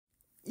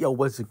Yo,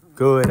 what's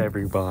good,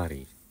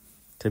 everybody?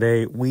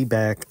 Today, we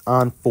back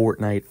on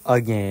Fortnite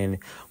again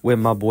with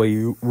my boy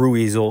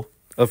Ruizel,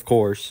 of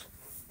course.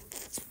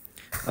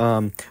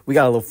 We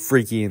got a little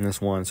freaky in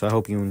this one, so I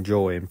hope you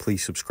enjoy, and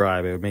please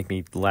subscribe. It would make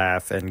me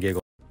laugh and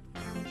giggle.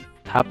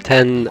 Top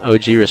 10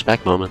 OG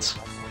respect moments.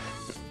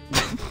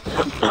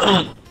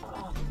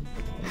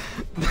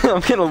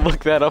 I'm gonna look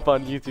that up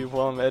on YouTube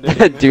while I'm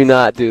editing. Do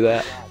not do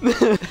that.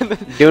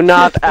 Do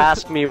not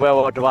ask me where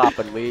we're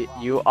dropping.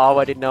 You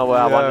already know where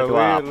I want to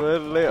drop. We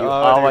literally You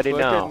already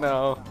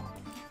know.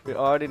 We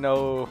already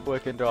know we're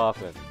fucking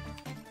dropping.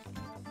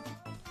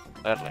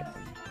 Literally.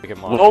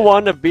 We'll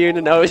want to be in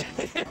an OG.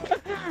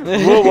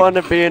 We'll want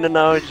to be in an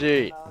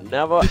OG.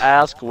 Never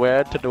ask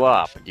where to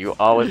drop. You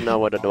always know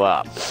where to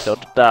drop. It's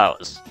Tilted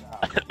Towers.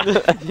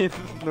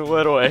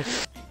 What away?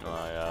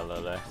 Oh yeah,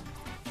 literally.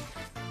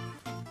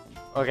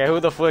 Okay, who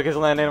the fuck is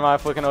landing in my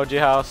fucking OG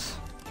house?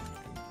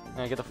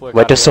 Man, get the fuck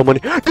Wait, out there's of someone.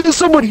 There's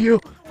someone here.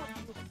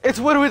 It's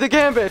Woodward the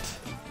Gambit.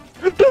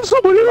 There's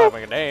someone I'm here.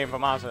 make a name for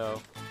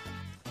myself.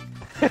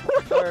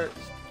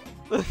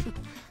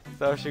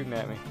 Stop shooting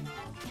at me.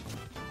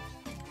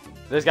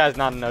 This guy's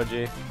not an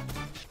OG.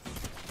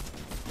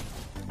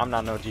 I'm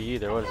not an OG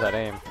either. What does that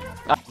aim?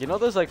 You know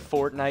those like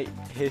Fortnite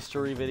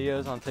history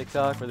videos on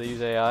TikTok where they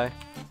use AI?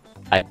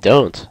 I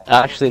don't.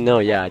 Actually, no.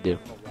 Yeah, I do.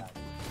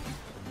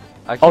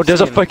 I keep Oh, there's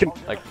a seeing, fucking.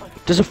 like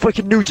There's a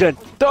fucking new gen.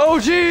 the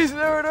OGs.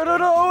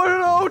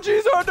 No,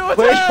 OGs are under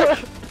attack.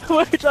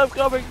 Wait, I'm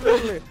coming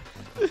quickly.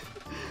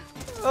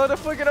 Oh, the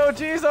fucking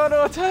OGs are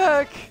under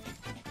attack.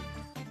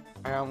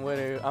 I'm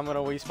gonna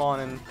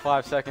respawn in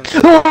 5 seconds.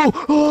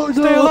 Oh no!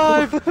 Stay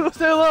alive!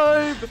 Stay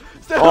alive!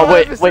 Stay Oh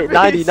alive! wait, Mr.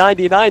 90, Beast.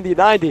 90, 90,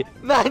 90.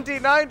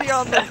 90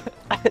 on them!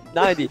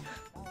 90.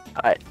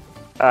 Alright.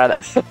 Hold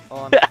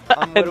on.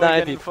 I'm literally 90.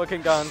 getting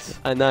fucking guns.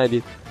 I'm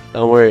 90.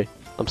 Don't worry.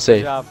 I'm Good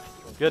safe. job.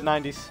 Good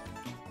 90s.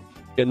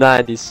 Good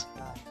 90s.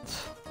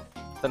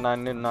 The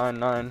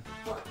 999.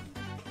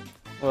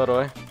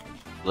 Literally.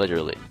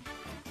 Literally.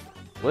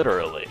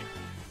 Literally.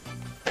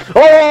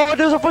 Oh,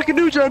 there's a fucking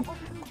new gen!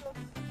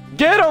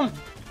 Get him!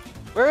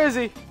 Where is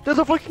he? There's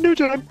a fucking new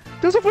gen!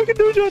 There's a fucking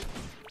new gen!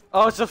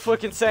 Oh, it's the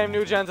fucking same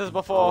new gens as Oh,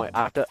 before. wait,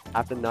 after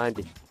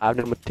 90. I have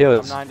the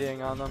materials. I'm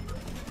 90ing on them.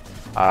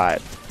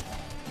 Alright.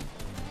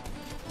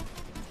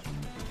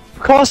 Of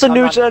course the I'm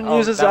new not- gen oh,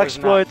 uses that was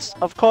exploits.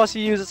 Of course he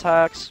uses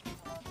hacks.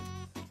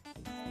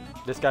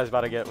 This guy's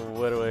about to get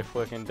literally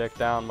fucking dicked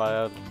down by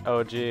a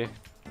OG.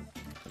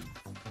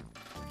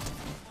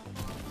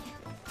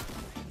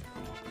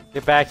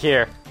 Get back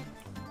here,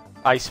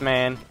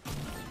 Iceman.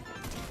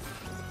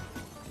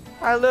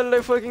 I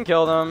literally fucking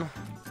killed him.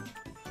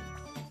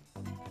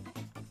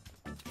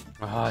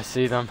 Oh, I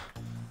see them.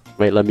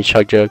 Wait, let me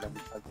chug jug.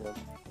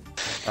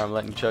 I'm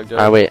letting you chug jug.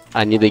 Alright, wait.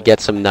 I need to get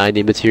some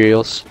 90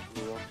 materials.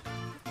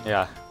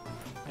 Yeah.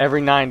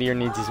 Every 90er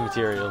needs these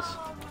materials.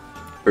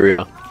 For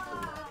real.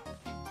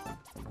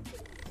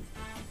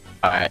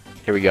 Alright,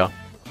 here we go.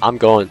 I'm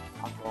going.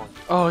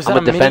 Oh, is I'm that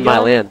gonna a defend my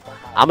minigun? land.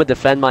 I'm gonna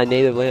defend my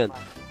native land.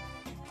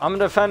 I'm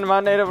gonna defend my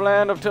native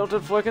land of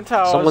Tilted fucking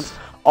Towers. Someone's.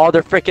 Oh,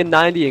 they're freaking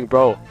 90ing,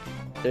 bro.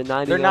 They're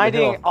 90ing. They're on the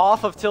 90ing hill.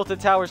 off of Tilted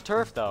Towers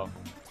turf, though.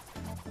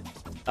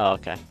 Oh,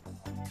 okay.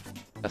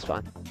 That's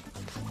fine.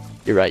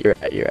 You're right, you're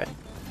right, you're right.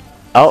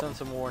 Oh, Send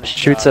some warning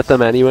shoots shots. at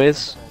them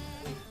anyways.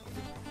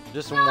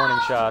 Just some warning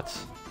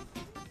shots.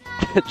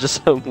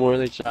 Just some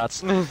warning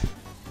shots.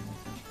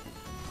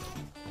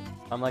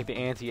 I'm like the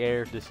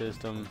anti-air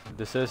system.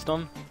 The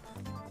system?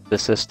 The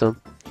system.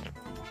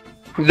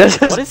 This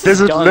What is this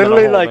this is gun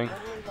literally that I'm like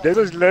this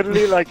is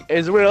literally like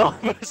Israel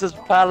versus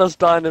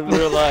Palestine in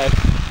real life.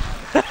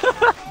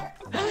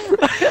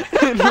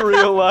 in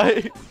real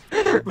life.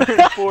 We're in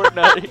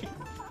Fortnite.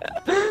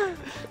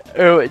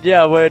 Oh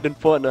yeah, wait, in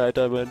Fortnite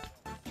I meant.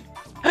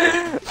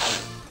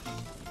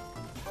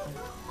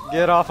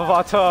 Get off of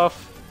our turf.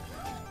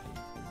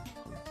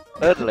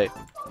 Literally.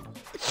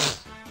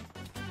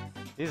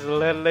 These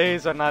little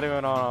leaves are not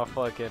even on our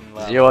fucking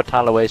level. 0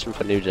 toleration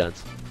for new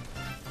gens.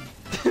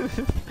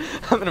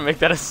 I'm gonna make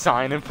that a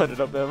sign and put it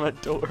up at my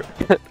door.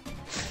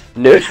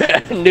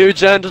 New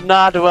gens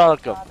not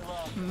welcome.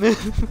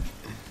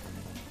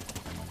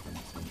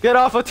 Get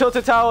off of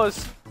Tilted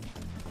Towers!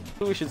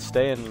 We should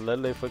stay in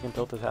literally fucking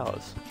Tilted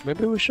Towers.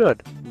 Maybe we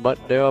should, but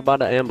they're about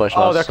to ambush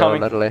Oh, us. they're so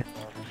coming. Literally.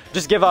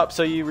 Just give up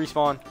so you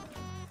respawn.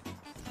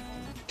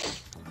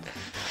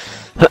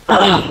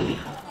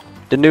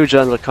 The new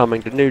gens are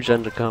coming. The new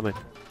gens are coming.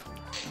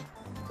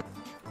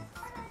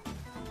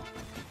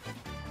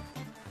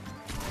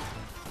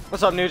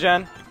 What's up, new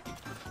gen?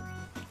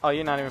 Oh,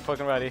 you're not even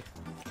fucking ready.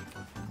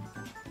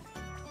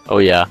 Oh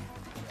yeah.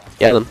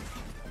 Get them.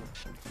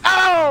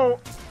 Ow!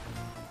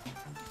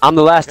 I'm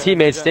the last Okay, teammate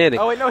new gen. standing.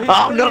 Oh wait, no, he's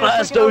I'm the literally a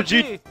last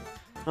freaking OG.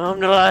 I'm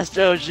the last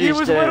OG He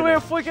was literally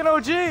a standing.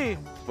 freaking OG.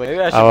 Wait, maybe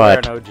I should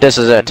Alright, wear an OG. this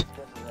is it.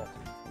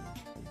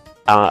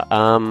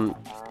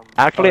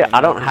 Actually,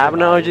 I don't have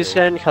an OG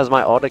skin because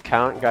my old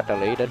account got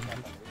deleted.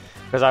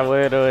 Because I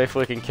literally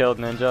freaking killed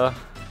Ninja.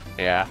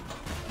 Yeah.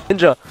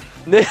 Ninja.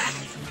 Ninja.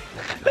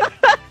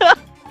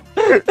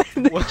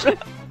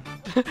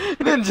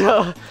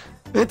 Ninja!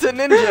 It's a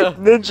ninja!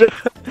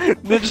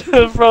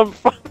 Ninja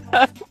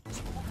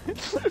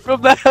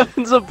from the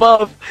heavens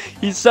above.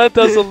 He sent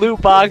us a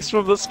loot box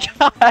from the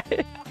sky.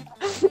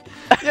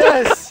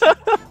 Yes!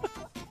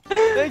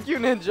 Thank you,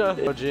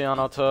 Ninja! OG on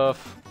all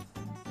tough.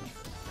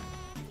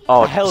 Oh,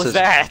 What the hell is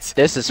that?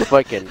 This is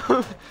fucking.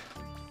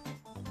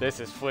 This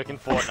is flicking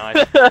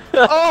Fortnite.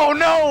 Oh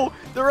no!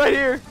 They're right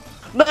here!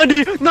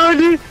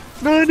 90!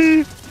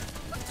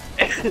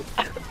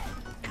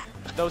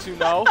 Those who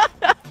know.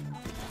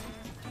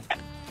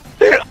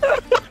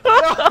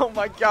 Oh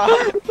my god!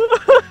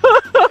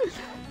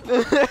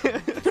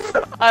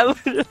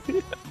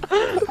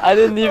 I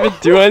didn't even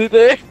do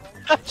anything.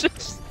 I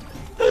just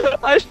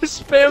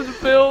spammed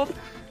build.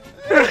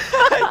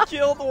 I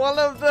killed one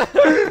of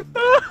them!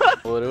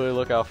 Literally,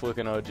 look how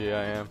flicking OG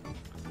I am.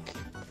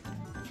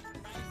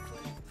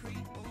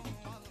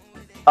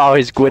 Oh,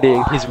 he's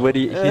wittying. He's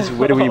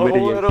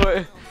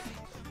wittying.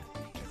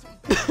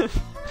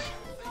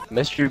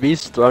 Mr.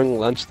 Beast throwing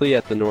Lunchley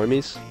at the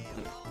normies.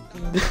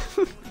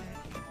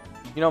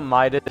 You know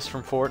Midas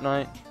from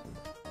Fortnite?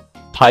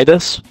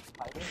 Titus?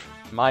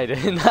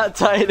 Midas, not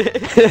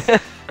Titus.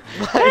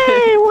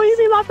 Hey, will you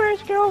be my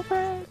first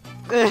girlfriend?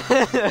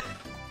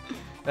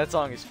 That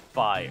song is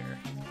fire.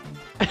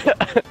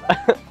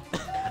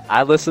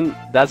 I listen.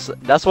 That's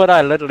what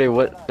I literally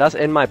would. That's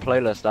in my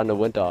playlist on the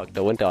Wind Dog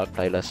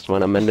playlist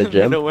when I'm in the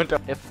gym.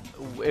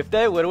 If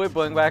they literally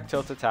bring back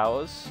Tilted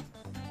Towers,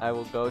 I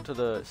will go to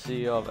the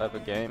CEO of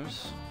Epic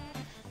Games,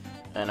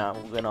 and I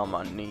will get on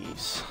my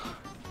knees.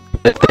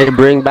 If they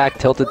bring back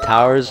Tilted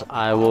Towers,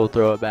 I will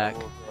throw it back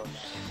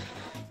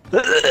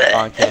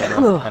On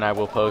camera, and I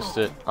will post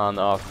it on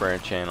the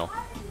off-brand channel.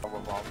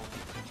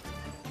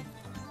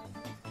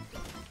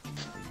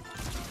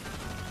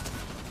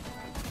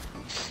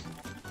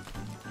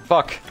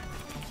 Fuck!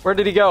 Where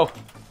did he go?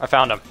 I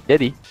found him.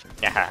 Did he?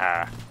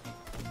 Yeah.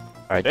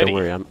 Alright, Did don't he?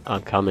 worry, I'm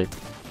coming.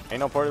 Ain't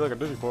no party like a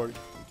Disney party.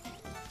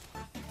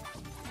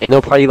 Ain't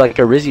no party like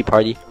a Rizzy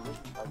party.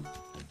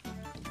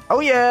 Oh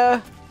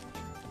yeah!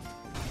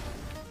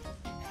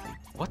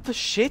 What the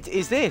shit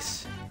is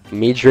this?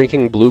 Me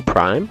drinking Blue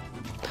Prime?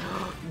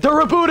 They're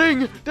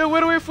rebooting! They're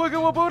literally fucking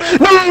rebooting!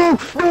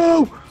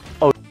 No!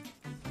 Oh.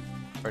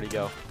 Where'd he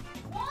go?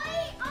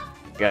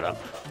 Get him.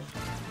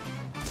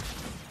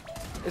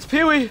 It's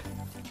Pee-wee!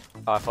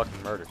 Oh, I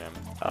fucking murdered him.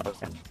 Oh,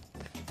 okay.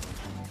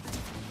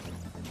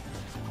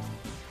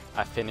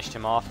 I finished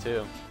him off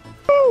too.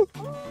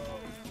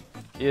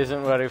 He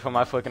isn't ready for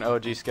my fucking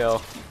OG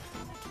skill.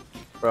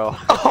 Bro.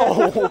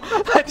 Oh!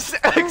 I just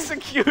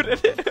executed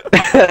him!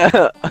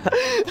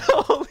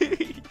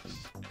 Holy!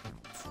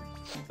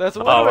 That's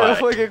one way to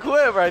fucking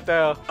quit right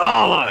there.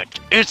 Oh,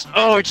 it's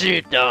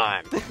OG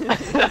time!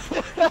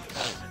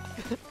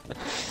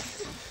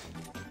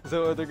 Is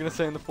that what they're gonna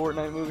say in the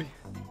Fortnite movie?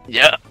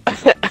 Yeah.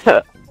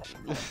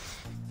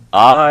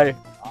 I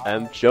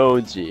am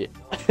Jonesy.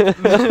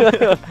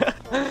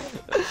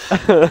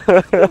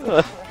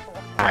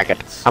 Hack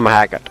it. I'm a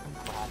hacker.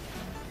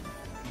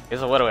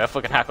 He's a what I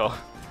fucking hackle.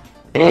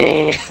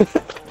 That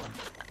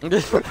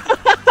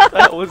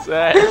What was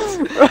that? Is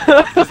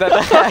that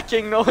the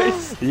hacking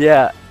noise?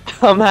 Yeah,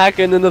 I'm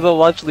hacking into the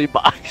Lunchley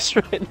box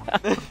right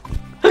now.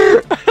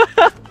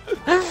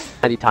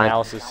 90 time.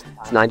 Analysis.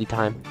 It's 90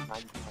 time.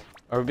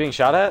 Are we being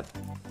shot at?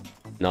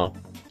 No.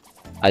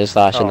 I just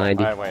thought Oh,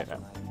 90. alright, wait.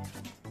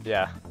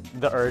 Yeah,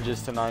 the urge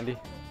is to 90.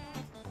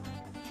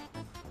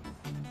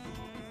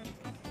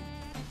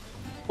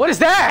 What is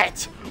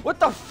that? What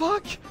the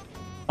fuck?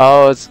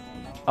 Oh, it's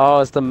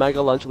the Mega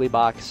Lunchley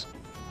box.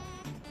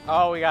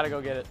 Oh, we gotta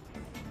go get it.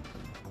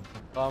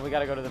 Oh, we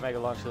gotta go to the Mega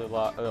Launch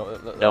lot.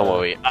 Don't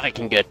worry, I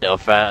can get there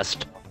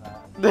fast.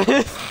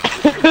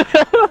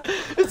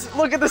 It's,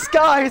 look at the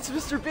sky, it's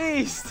Mr.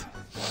 Beast!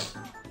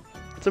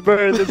 It's a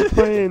bird, it's a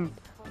plane.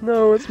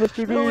 No, it's Mr.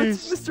 Beast. No,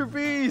 it's Mr.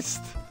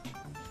 Beast!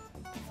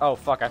 Oh,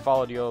 fuck, I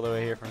followed you all the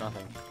way here for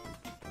nothing.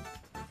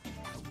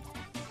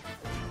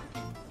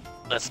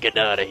 Let's get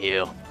out of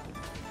here.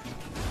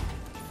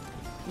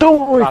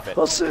 Don't worry, Stop it.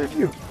 I'll save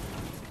you.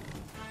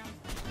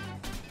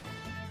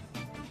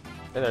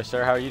 Hey there,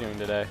 sir, how are you doing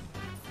today?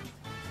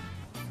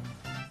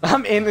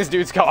 I'm in this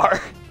dude's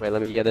car. Wait,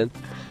 let me get in.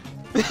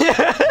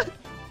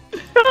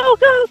 Go,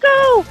 go,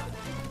 go!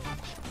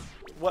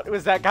 What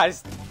was that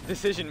guy's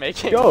decision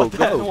making? Go, What the-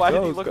 go, Why did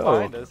go, he look go.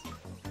 behind us?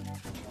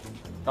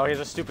 Oh, he has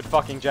a stupid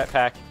fucking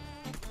jetpack.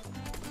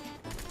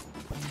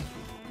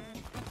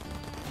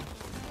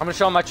 I'm gonna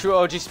show him my true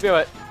OG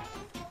spirit.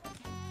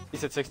 He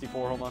said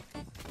 64, hold on.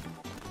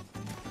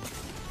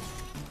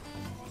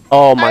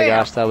 Oh my Damn.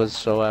 gosh, that was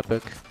so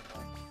epic.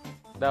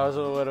 That was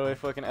literally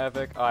fucking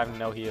epic. Oh, I have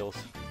no heals.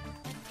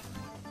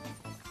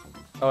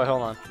 Oh, wait,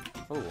 hold on.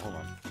 Oh, hold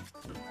on.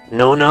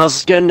 No one else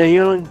is getting the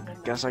healing.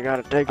 Guess I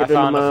gotta take I it into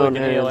found my a own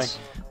freaking healing. hands.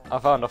 I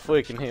found a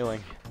freaking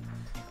healing.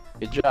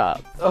 Good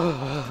job.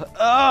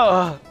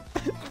 Oh!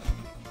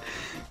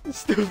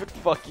 Stupid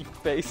fucking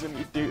face when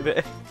you do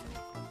that.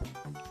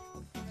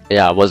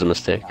 Yeah, it was a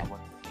mistake.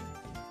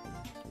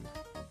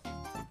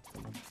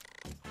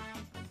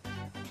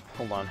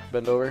 Hold on,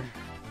 bend over.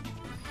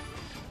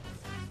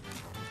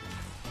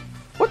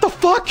 What the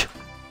fuck?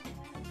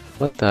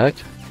 What the heck?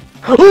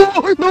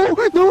 Oh no!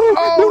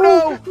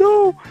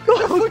 No!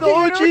 The No,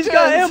 OG's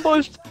got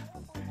ambushed.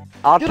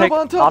 I'll Get take. up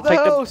on top I'll of the take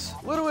house.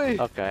 Literally.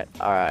 Okay.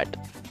 All right.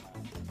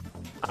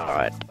 All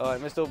right.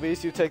 Alright, Mr.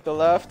 Obese, you take the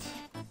left.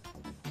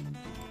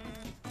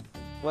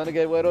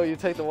 Renegade Widow, you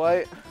take the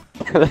white.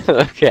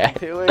 Okay.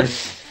 Pee-wee.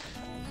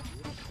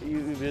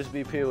 You just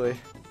be Pee-wee.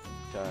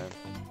 Time.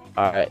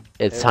 All right.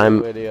 It's Every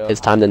time. video. It's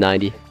time to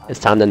 90. It's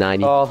time to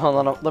 90. Oh, hold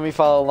on. Let me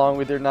follow along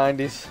with your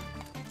 90s.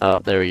 Oh,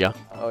 there we go.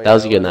 Oh, That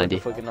was a good look at 90.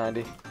 the fucking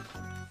 90.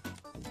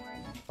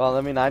 Oh,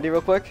 let me 90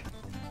 real quick.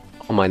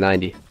 Oh my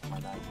 90.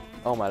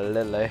 Oh my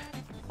lily.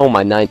 Oh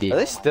my 90. Are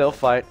they still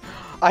fight?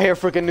 I hear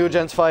freaking new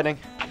gens fighting.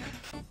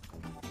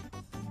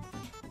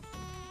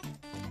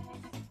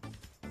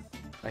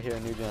 I hear a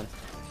new gen.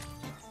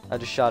 I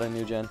just shot a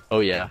new gen. Oh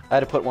yeah. I had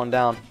to put one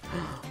down.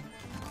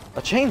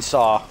 A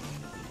chainsaw.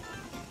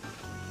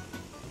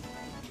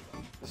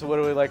 So what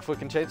do we like,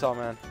 fucking Chainsaw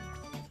Man?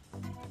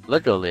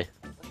 Literally.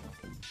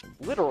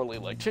 Literally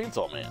like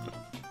Chainsaw Man.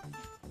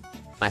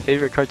 My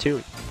favorite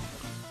cartoon.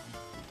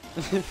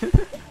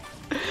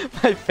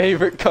 My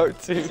favorite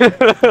cartoon.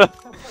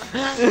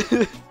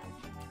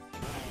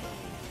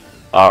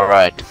 All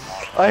right.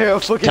 I hear a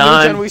fucking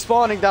Time. new gen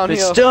respawning down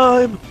It's here.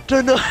 time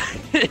to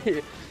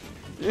 90.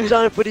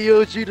 Time for the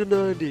OG to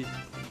 90.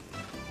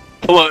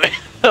 Come on,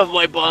 I'm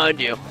right behind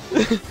you.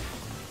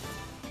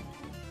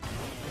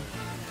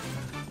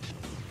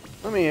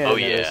 Let me in Oh,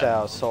 this yeah.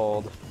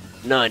 household.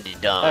 90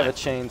 I have a done.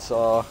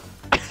 chainsaw.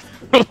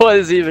 What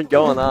is even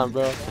going on,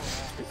 bro?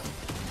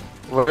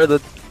 Where are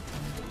the?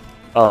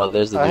 Oh,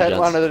 there's the I new had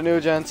one gents. of the new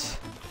gents.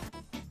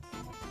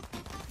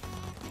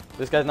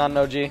 This guy's not an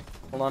OG.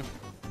 Hold on.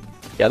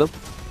 Get him.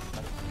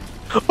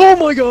 Oh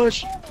my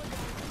gosh!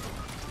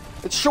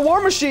 It's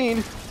Shawarma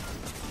Machine!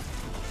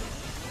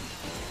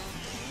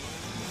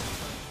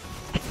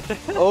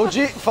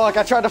 OG! Fuck,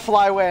 I tried to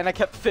fly away and I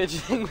kept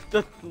fidgeting with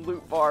the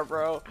loot bar,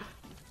 bro.